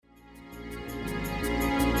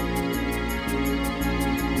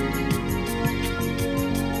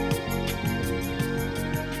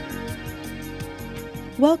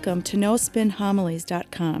Welcome to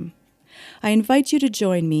NoSpinHomilies.com. I invite you to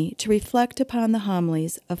join me to reflect upon the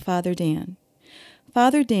homilies of Father Dan.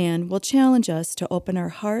 Father Dan will challenge us to open our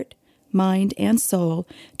heart, mind, and soul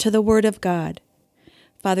to the Word of God.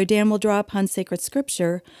 Father Dan will draw upon sacred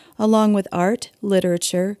scripture along with art,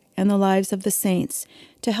 literature, and the lives of the saints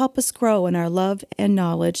to help us grow in our love and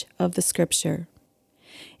knowledge of the scripture.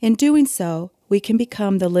 In doing so, we can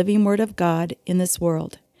become the living Word of God in this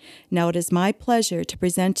world. Now it is my pleasure to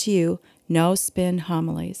present to you No Spin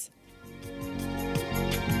Homilies.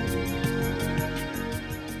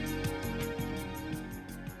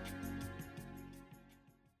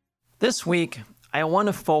 This week, I want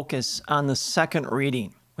to focus on the second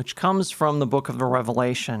reading, which comes from the book of the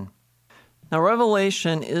Revelation. Now,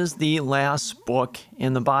 Revelation is the last book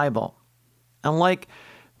in the Bible. Unlike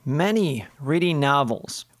many reading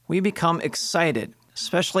novels, we become excited,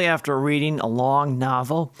 especially after reading a long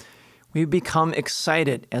novel. We become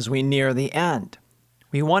excited as we near the end.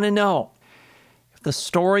 We want to know if the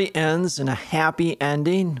story ends in a happy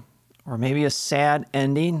ending, or maybe a sad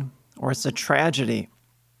ending, or it's a tragedy.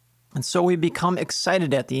 And so we become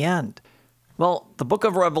excited at the end. Well, the book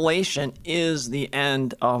of Revelation is the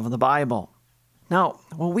end of the Bible. Now,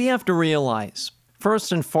 what we have to realize,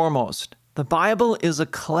 first and foremost, the Bible is a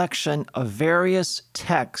collection of various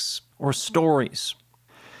texts or stories,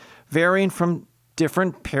 varying from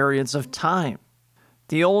different periods of time.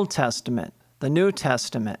 The Old Testament, the New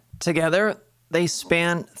Testament, together they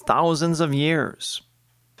span thousands of years.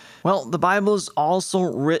 Well, the Bible is also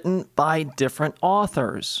written by different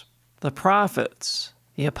authors. The prophets,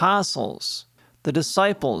 the apostles, the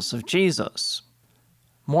disciples of Jesus.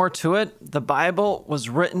 More to it, the Bible was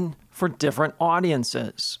written for different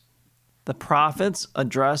audiences. The prophets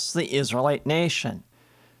addressed the Israelite nation.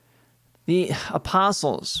 The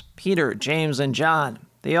apostles, Peter, James, and John,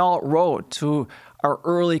 they all wrote to our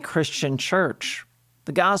early Christian church.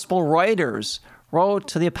 The gospel writers wrote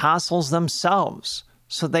to the apostles themselves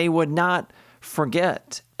so they would not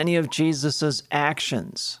forget any of Jesus'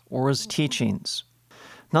 actions or his teachings.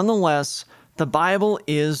 Nonetheless, the Bible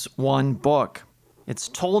is one book. It's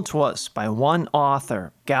told to us by one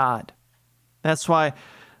author, God. That's why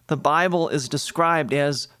the Bible is described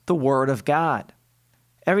as the Word of God.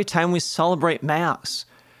 Every time we celebrate Mass,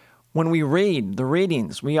 when we read the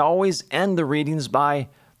readings, we always end the readings by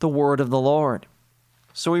the Word of the Lord.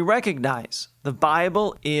 So we recognize the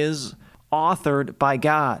Bible is authored by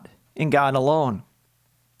God and God alone.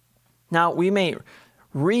 Now, we may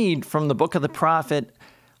read from the book of the prophet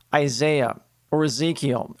Isaiah or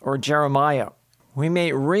Ezekiel or Jeremiah. We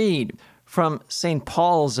may read from St.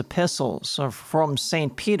 Paul's epistles or from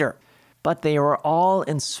St. Peter, but they are all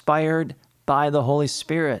inspired by the Holy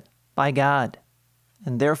Spirit, by God.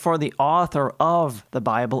 And therefore, the author of the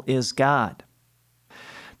Bible is God.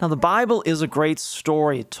 Now, the Bible is a great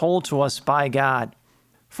story told to us by God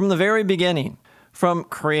from the very beginning. From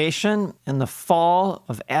creation and the fall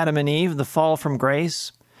of Adam and Eve, the fall from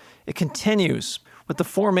grace, it continues with the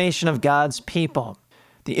formation of God's people,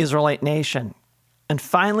 the Israelite nation. And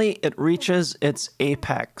finally, it reaches its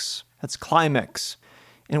apex, its climax,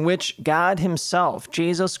 in which God himself,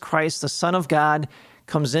 Jesus Christ, the Son of God,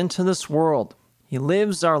 comes into this world. He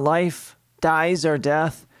lives our life, dies our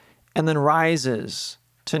death, and then rises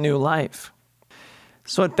to new life.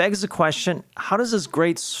 So it begs the question, how does this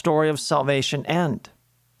great story of salvation end?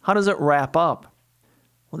 How does it wrap up?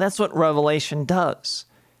 Well, that's what Revelation does.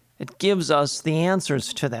 It gives us the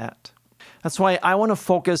answers to that. That's why I want to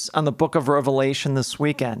focus on the book of Revelation this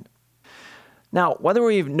weekend. Now, whether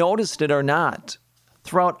we've noticed it or not,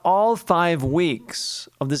 throughout all 5 weeks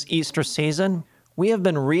of this Easter season, we have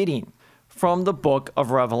been reading from the book of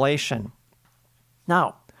Revelation.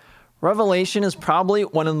 Now, Revelation is probably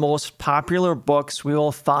one of the most popular books we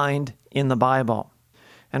will find in the Bible.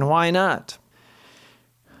 And why not?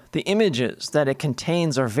 The images that it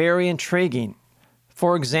contains are very intriguing.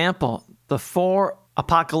 For example, the 4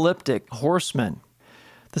 apocalyptic horsemen,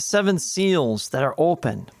 the 7 seals that are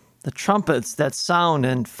opened, the trumpets that sound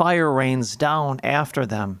and fire rains down after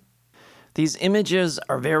them. These images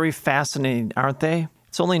are very fascinating, aren't they?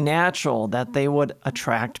 It's only natural that they would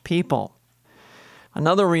attract people.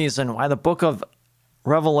 Another reason why the book of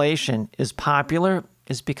Revelation is popular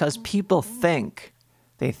is because people think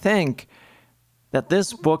that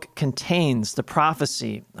this book contains the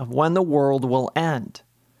prophecy of when the world will end.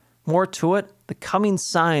 More to it, the coming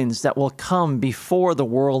signs that will come before the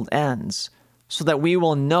world ends, so that we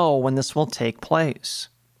will know when this will take place.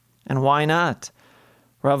 And why not?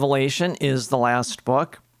 Revelation is the last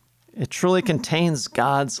book. It truly contains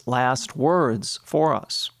God's last words for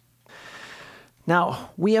us. Now,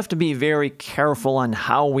 we have to be very careful on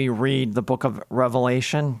how we read the book of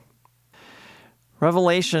Revelation.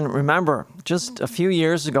 Revelation, remember, just a few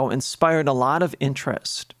years ago, inspired a lot of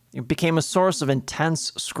interest. It became a source of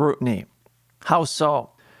intense scrutiny. How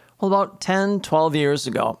so? Well, about 10, 12 years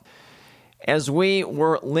ago, as we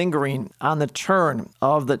were lingering on the turn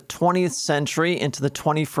of the 20th century into the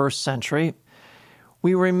 21st century,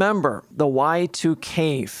 we remember the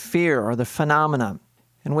Y2K fear, or the phenomenon,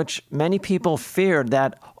 in which many people feared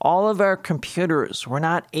that all of our computers were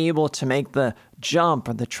not able to make the jump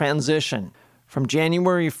or the transition from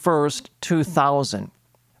January 1st, 2000.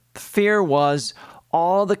 The fear was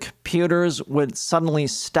all the computers would suddenly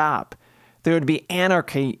stop. There would be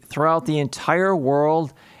anarchy throughout the entire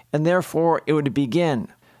world, and therefore it would begin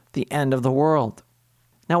the end of the world.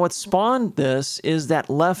 Now, what spawned this is that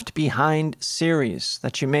Left Behind series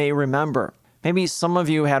that you may remember. Maybe some of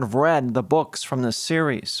you have read the books from this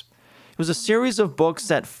series. It was a series of books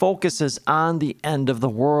that focuses on the end of the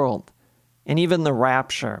world and even the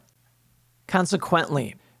rapture.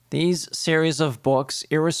 Consequently, these series of books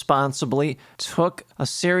irresponsibly took a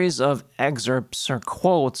series of excerpts or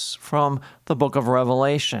quotes from the book of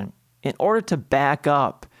Revelation in order to back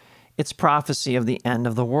up its prophecy of the end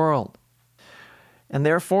of the world. And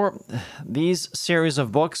therefore, these series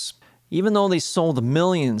of books, even though they sold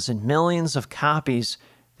millions and millions of copies,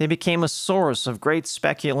 they became a source of great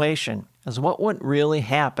speculation as what would really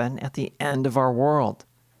happen at the end of our world.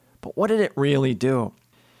 But what did it really do?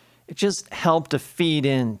 It just helped to feed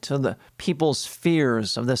into the people's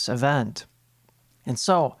fears of this event. And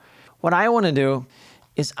so, what I want to do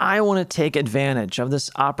is I want to take advantage of this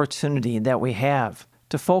opportunity that we have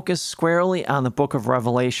to focus squarely on the book of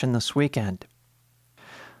Revelation this weekend.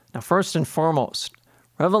 Now, first and foremost,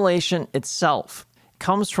 Revelation itself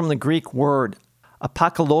comes from the Greek word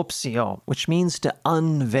apocalypsio, which means to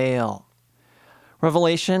unveil.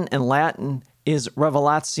 Revelation in Latin is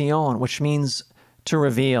revelation, which means to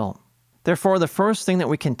reveal. Therefore, the first thing that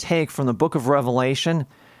we can take from the book of Revelation,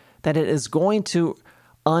 that it is going to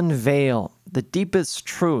unveil the deepest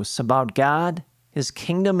truths about God, His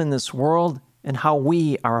kingdom in this world, and how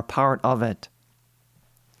we are a part of it.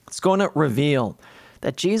 It's going to reveal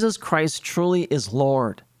that Jesus Christ truly is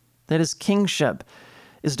Lord, that His kingship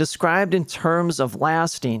is described in terms of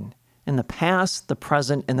lasting in the past, the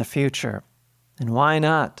present, and the future. And why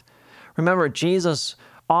not? Remember, Jesus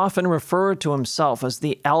often referred to Himself as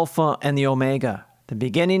the Alpha and the Omega, the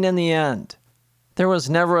beginning and the end. There was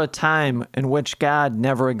never a time in which God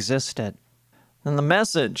never existed. And the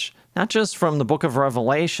message, not just from the book of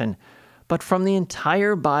Revelation, but from the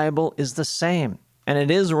entire Bible is the same, and it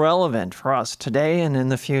is relevant for us today and in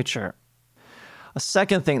the future. A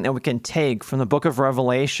second thing that we can take from the book of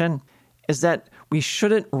Revelation is that we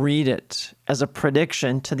shouldn't read it as a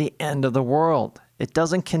prediction to the end of the world. It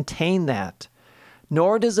doesn't contain that,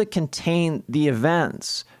 nor does it contain the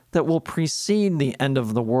events that will precede the end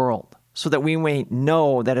of the world, so that we may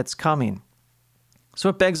know that it's coming. So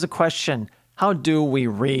it begs the question, how do we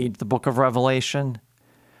read the book of Revelation?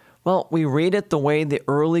 Well, we read it the way the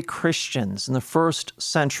early Christians in the first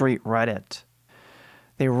century read it.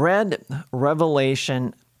 They read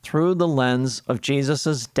Revelation through the lens of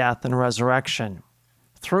Jesus' death and resurrection.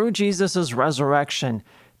 Through Jesus' resurrection,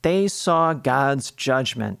 they saw God's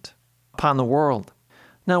judgment upon the world.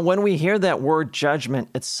 Now, when we hear that word judgment,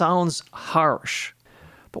 it sounds harsh.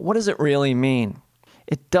 But what does it really mean?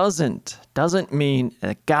 It doesn't mean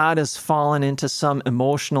that God has fallen into some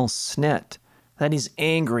emotional snit, that He's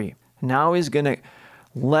angry. Now He's going to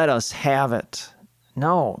let us have it.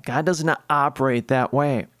 No, God does not operate that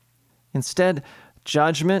way. Instead,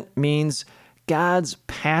 judgment means God's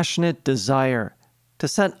passionate desire to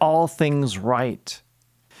set all things right.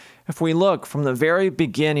 If we look from the very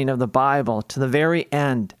beginning of the Bible to the very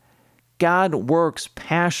end, God works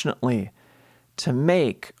passionately to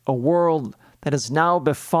make a world that is now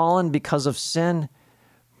befallen because of sin,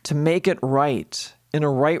 to make it right, in a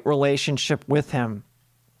right relationship with Him.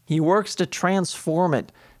 He works to transform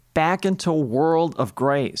it back into a world of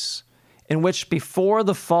grace, in which before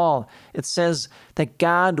the fall, it says that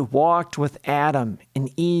God walked with Adam in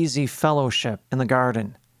easy fellowship in the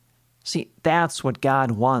garden. See, that's what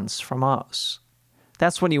God wants from us.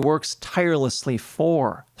 That's what He works tirelessly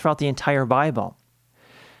for throughout the entire Bible.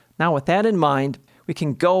 Now, with that in mind, we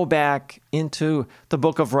can go back into the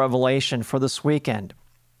book of Revelation for this weekend.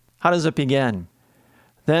 How does it begin?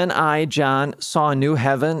 Then I, John, saw a new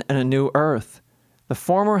heaven and a new earth. The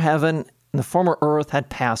former heaven and the former earth had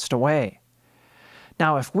passed away.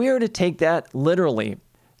 Now, if we were to take that literally,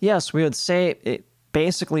 yes, we would say it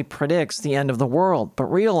basically predicts the end of the world. But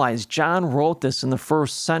realize John wrote this in the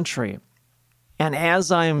first century. And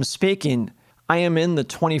as I am speaking, I am in the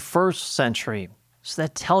 21st century. So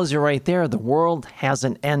that tells you right there the world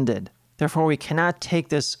hasn't ended. Therefore, we cannot take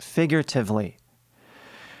this figuratively.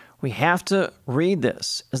 We have to read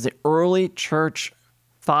this as the early church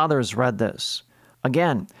fathers read this.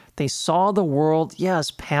 Again, they saw the world, yes,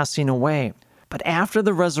 passing away. But after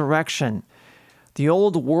the resurrection, the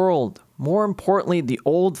old world, more importantly, the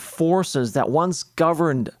old forces that once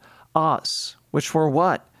governed us, which were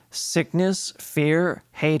what? Sickness, fear,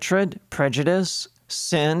 hatred, prejudice,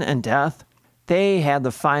 sin, and death. They had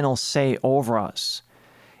the final say over us.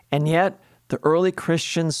 And yet, the early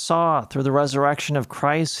Christians saw through the resurrection of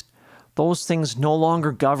Christ, those things no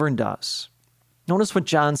longer governed us. Notice what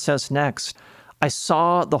John says next. I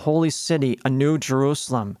saw the holy city, a new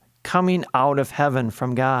Jerusalem, coming out of heaven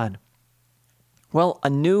from God. Well, a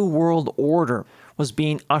new world order was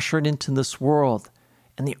being ushered into this world,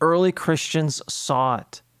 and the early Christians saw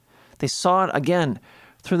it. They saw it again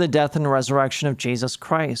through the death and resurrection of Jesus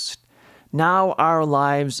Christ. Now our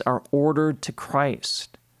lives are ordered to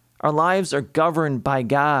Christ. Our lives are governed by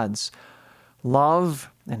God's love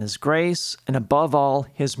and His grace, and above all,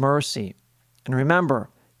 His mercy. And remember,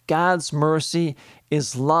 God's mercy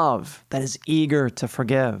is love that is eager to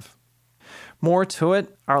forgive. More to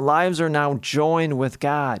it, our lives are now joined with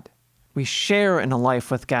God. We share in a life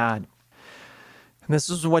with God. And this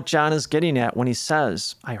is what John is getting at when he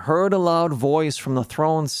says, I heard a loud voice from the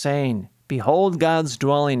throne saying, Behold, God's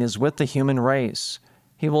dwelling is with the human race.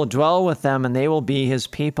 He will dwell with them, and they will be His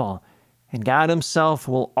people. And God Himself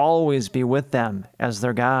will always be with them as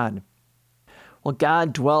their God. Well,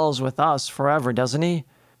 God dwells with us forever, doesn't He?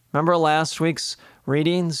 Remember last week's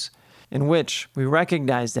readings in which we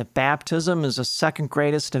recognize that baptism is the second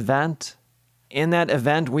greatest event? In that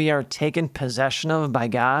event, we are taken possession of by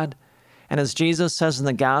God. And as Jesus says in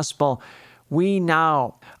the gospel, we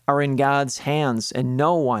now are in God's hands, and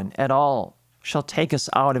no one at all shall take us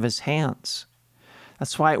out of His hands.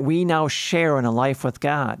 That's why we now share in a life with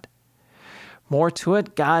God. More to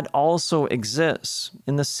it, God also exists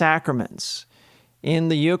in the sacraments, in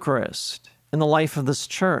the Eucharist, in the life of this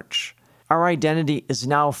church. Our identity is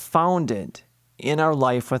now founded in our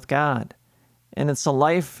life with God. And it's a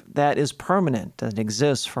life that is permanent, that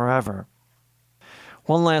exists forever.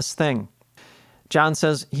 One last thing. John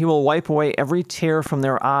says, He will wipe away every tear from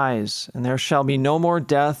their eyes, and there shall be no more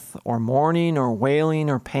death, or mourning, or wailing,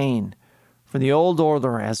 or pain, for the old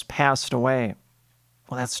order has passed away.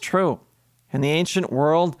 Well, that's true. In the ancient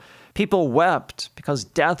world, people wept because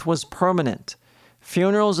death was permanent.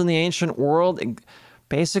 Funerals in the ancient world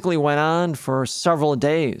basically went on for several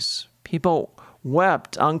days. People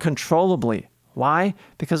wept uncontrollably. Why?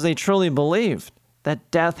 Because they truly believed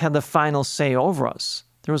that death had the final say over us.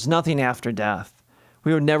 There was nothing after death.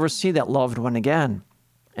 We would never see that loved one again.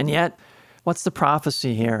 And yet, what's the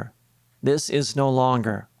prophecy here? This is no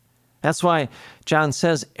longer. That's why John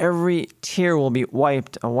says every tear will be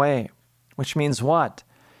wiped away, which means what?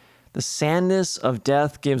 The sadness of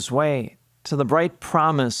death gives way to the bright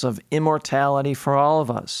promise of immortality for all of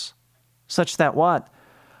us, such that what?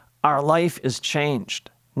 Our life is changed,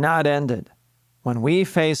 not ended. When we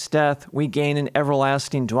face death, we gain an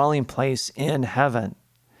everlasting dwelling place in heaven.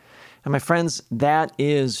 And my friends, that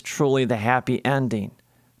is truly the happy ending,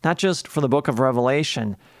 not just for the book of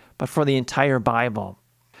Revelation, but for the entire Bible.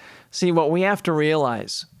 See, what we have to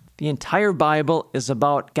realize, the entire Bible is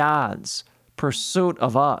about God's pursuit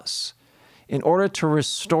of us in order to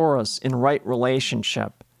restore us in right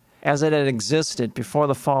relationship as it had existed before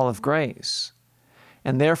the fall of grace.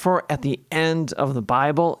 And therefore, at the end of the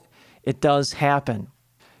Bible, it does happen.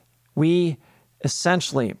 We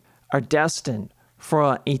essentially are destined for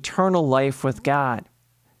an eternal life with God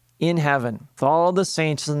in heaven, with all the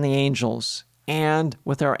saints and the angels, and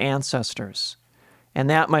with our ancestors. And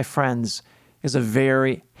that, my friends, is a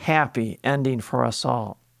very happy ending for us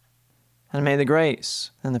all. And may the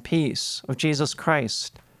grace and the peace of Jesus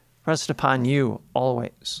Christ rest upon you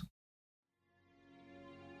always.